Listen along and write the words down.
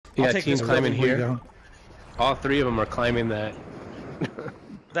Yeah, teams climbing here. All three of them are climbing that.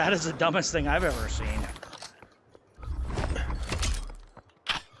 That is the dumbest thing I've ever seen.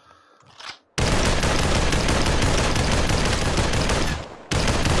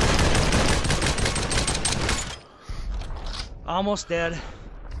 Almost dead.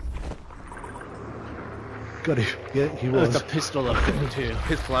 Got it. Yeah, he was. There's a pistol up there too.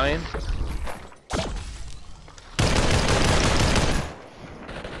 He's flying.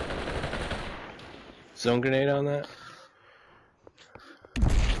 Zone grenade on that?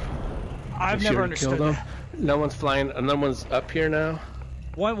 I've never understood that. No one's flying. Another one's up here now.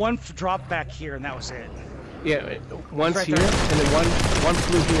 One dropped back here, and that was it. Yeah, one's right here, and then one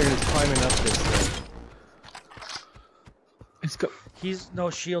flew here and is climbing up this thing. He's no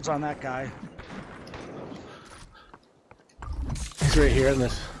shields on that guy. He's right here in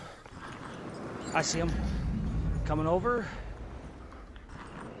this. I see him coming over.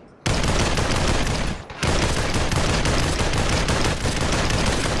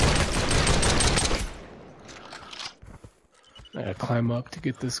 I gotta climb up to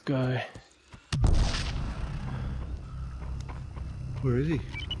get this guy. Where is he?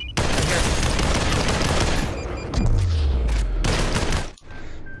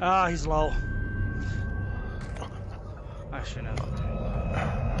 Ah, he's low. I shouldn't have.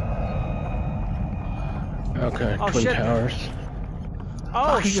 Okay, oh, Twin Towers.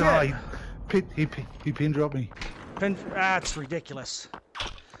 Oh, shit! He pin dropped me. That's ridiculous.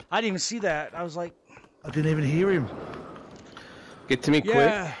 I didn't even see that. I was like... I didn't even hear him. Get to me quick.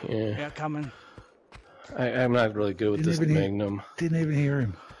 Yeah, coming. I'm not really good with this Magnum. Didn't even hear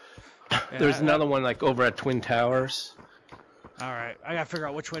him. Yeah, There's another one like over at Twin Towers. Alright, I gotta figure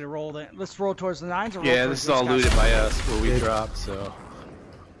out which way to roll then. Let's roll towards the nines or roll yeah, this is all looted by us where we dropped, so.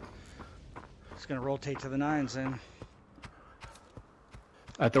 Just gonna rotate to the nines then.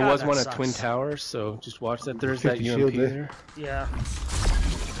 There was one at Twin Towers, so just watch that. There's that UMP there. Yeah.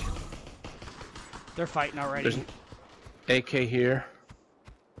 They're fighting already. There's an AK here.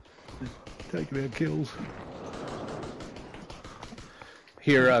 Taking out kills.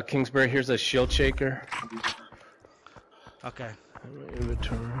 Here, Kingsbury, here's a shield shaker. Okay.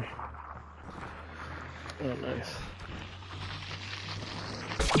 Inventory. Oh, nice.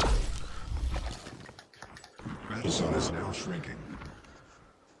 Paso is now shrinking.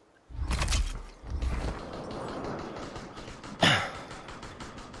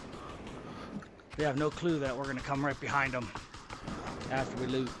 They have no clue that we're gonna come right behind them after we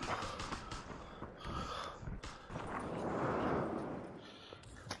loot.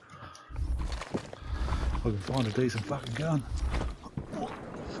 I can find a decent fucking gun.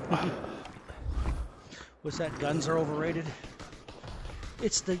 What's that? Guns are overrated?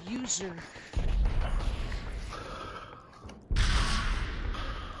 It's the user.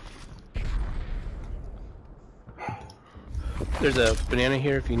 There's a banana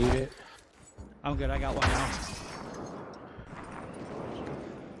here if you need it. I'm good, I got one now.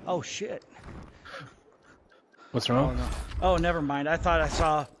 Oh shit. What's wrong? Oh, no. Oh, never mind. I thought I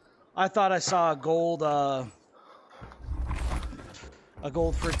saw a gold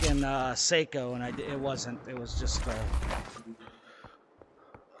freaking Seiko, and it wasn't. It was just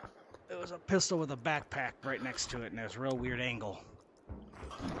it was a pistol with a backpack right next to it, and it was a real weird angle.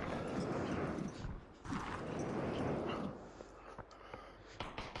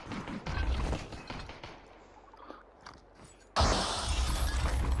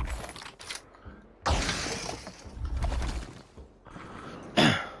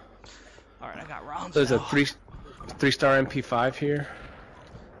 Alright, I got rounds. There's now. a three-star MP5 here.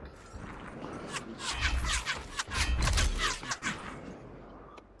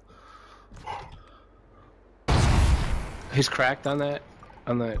 He's cracked on that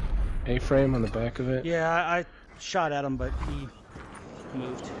A-frame on the back of it. Yeah, I shot at him, but he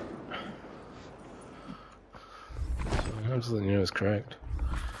moved. I'm just letting you know it's cracked.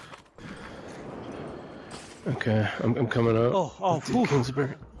 Okay, I'm coming up. Oh,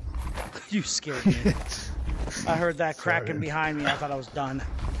 Kingsbury. You scared me. I heard that cracking behind me. I thought I was done.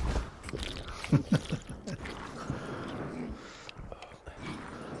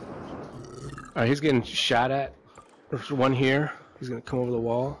 Alright, he's getting shot at. There's one here. He's gonna come over the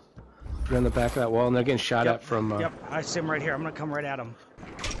wall. Put it on the back of that wall, and they're getting shot at from. Yep, I see him right here. I'm gonna come right at him.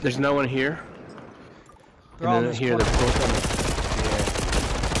 There's no one here. They're all in this here. corner. They're both on the,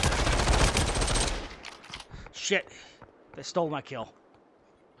 Shit! They stole my kill.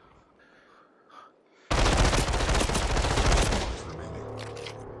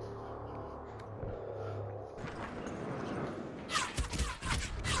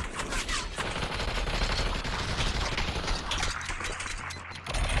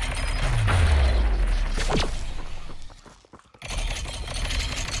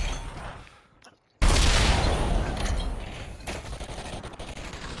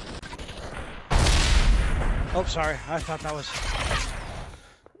 Oh, sorry. I thought that was...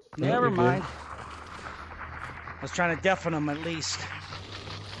 No, Never you're good. mind. I was trying to deafen him at least.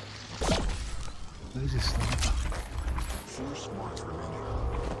 Where's his sniper? 4 squads remaining.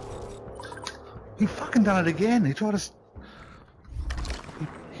 He fucking done it again. He tried to...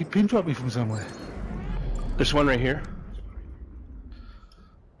 He pin dropped me from somewhere. There's one right here.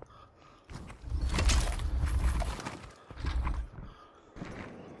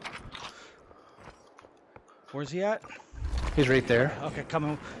 Where's he at? He's right there. Okay, come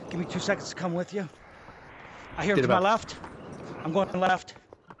on. Give me 2 seconds to come with you. I hear him Did to my about- left. I'm going to the left.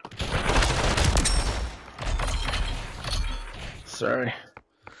 Sorry.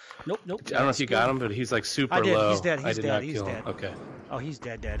 Nope, nope. I don't know if you got him, but he's like super I did. low. He's dead. I He's did dead. not He's kill dead. him. Okay. Oh, he's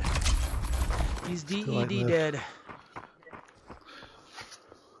dead, dead. He's like DED left. dead.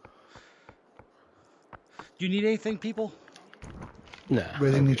 Do you need anything, people? Nah.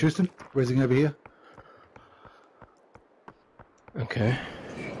 Raising you, Tristan? Raising over here? Okay.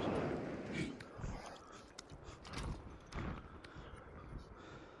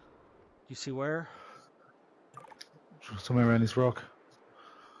 You see where? Somewhere around this rock.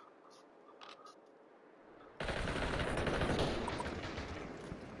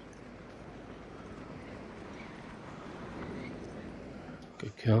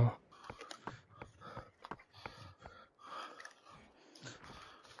 Good kill.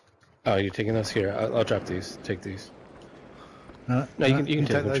 Oh, you're taking those here. I'll drop these. Take these. No, you can take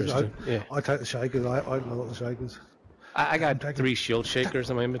them, those. Tristan. Yeah. I take the shakers. I love the shakers. I got taking- 3 shield shakers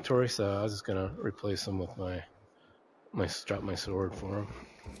in my inventory, so I was just gonna replace them with my drop my sword for them.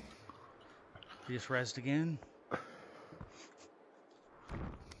 You just rezzed again?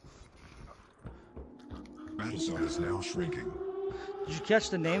 Battle zone is now shrinking. Did you catch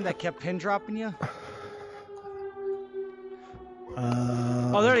the name that kept pin dropping you?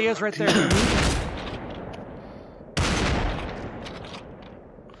 Oh, there he is right there.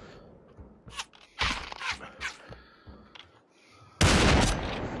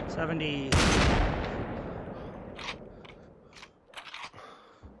 $70.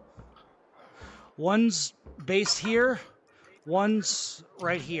 One's based here, one's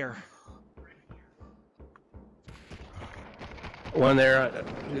right here. One there,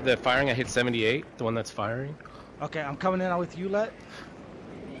 the firing, I hit 78, the one that's firing. Okay, I'm coming in with you, Let.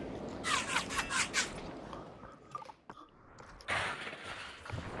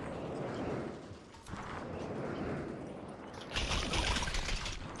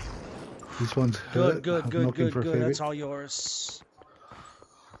 This one's hurt. Good, I'm good, knocking good, for a good. fair That's bit. all yours.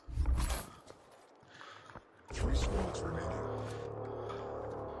 3 squads remaining.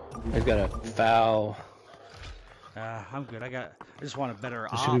 I've got a foul. I'm good. I just want a better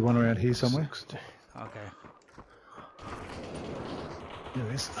There should be op. one around here somewhere. Okay. There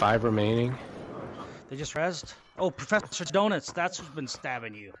it is. 5 remaining. They just rezzed? Oh, Professordonutz. That's who's been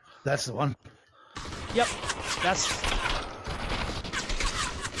stabbing you. That's the one. Yep. That's...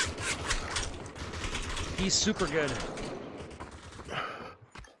 He's super good.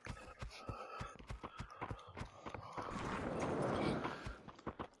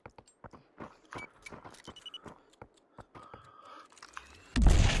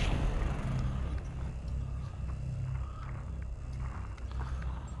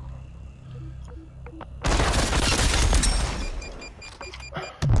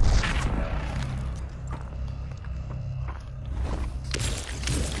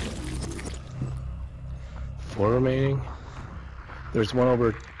 Four remaining. There's one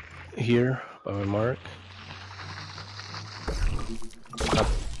over here by my mark. A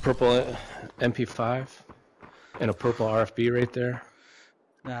purple MP5 and a purple RFB right there.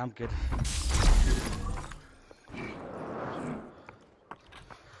 Nah, I'm good.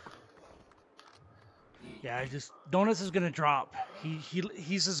 Yeah, Donuts is gonna drop.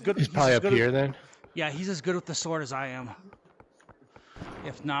 He's as good. He's probably as up good here with, then. Yeah, he's as good with the sword as I am.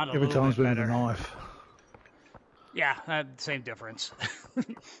 If not a Every little time's bit been with better. a knife. Yeah, same difference.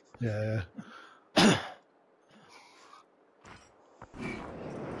 Yeah.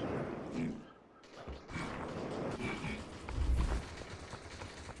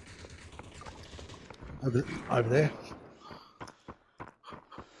 Over there.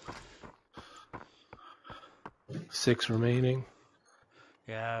 Six remaining.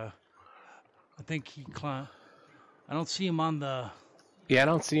 Yeah, I think he climbed. I don't see him on the. Yeah, I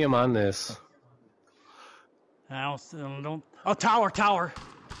don't see him on this. I don't. Oh, tower.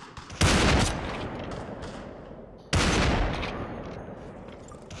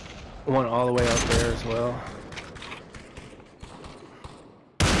 One all the way up there as well.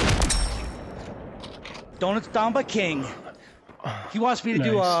 Donuts down by King. He wants me to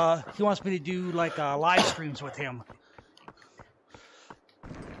do Nice. he wants me to do like live streams with him.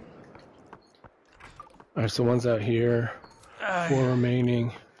 All right, so one's out here. 4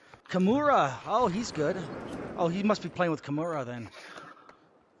 remaining. Kimura. Oh, he's good. Oh, he must be playing with Kimura then.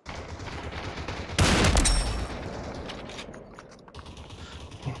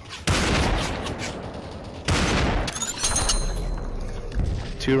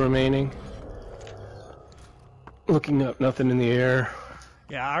 Two remaining. Looking up, nothing in the air.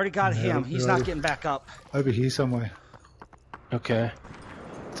 Yeah, I already got him. He's not getting back up. Over here somewhere. Okay.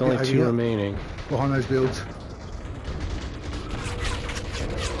 It's only Yeah, 2 yeah. remaining. Behind those builds.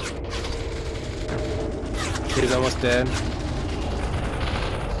 He's almost dead.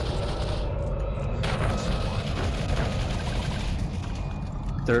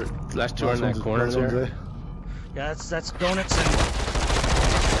 Third, last 2 are in that corner Last one's there. Yeah, that's Donuts and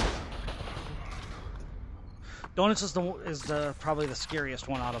Donuts is the probably the scariest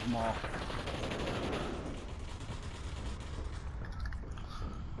one out of them all.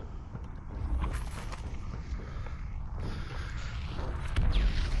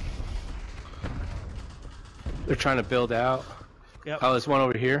 They're trying to build out. Yep. Oh, there's one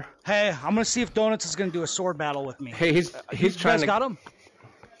over here. Hey, I'm gonna see if Donuts is gonna do a sword battle with me. Hey, he's You trying guys to. got him?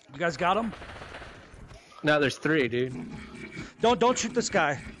 You guys got him? No, there's 3, dude. Don't shoot this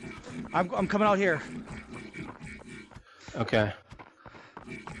guy. I'm coming out here. Okay.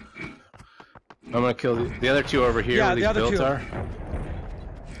 I'm gonna kill the other 2 over here Yeah, where the these other builds 2. are.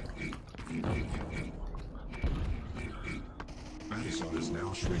 Paso is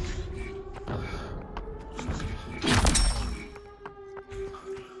now shrinking.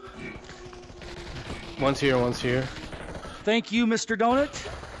 One's here, one's here. Thank you, Mr. Donut.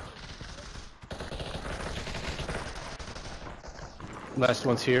 Last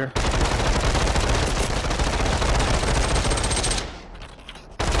one's here.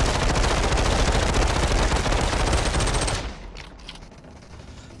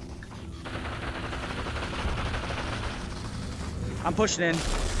 I'm pushing in.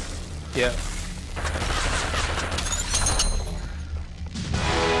 Yeah.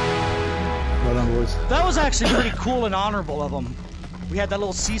 Well done, boys. That was actually pretty cool and honorable of them. We had that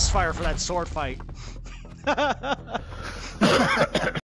little ceasefire for that sword fight.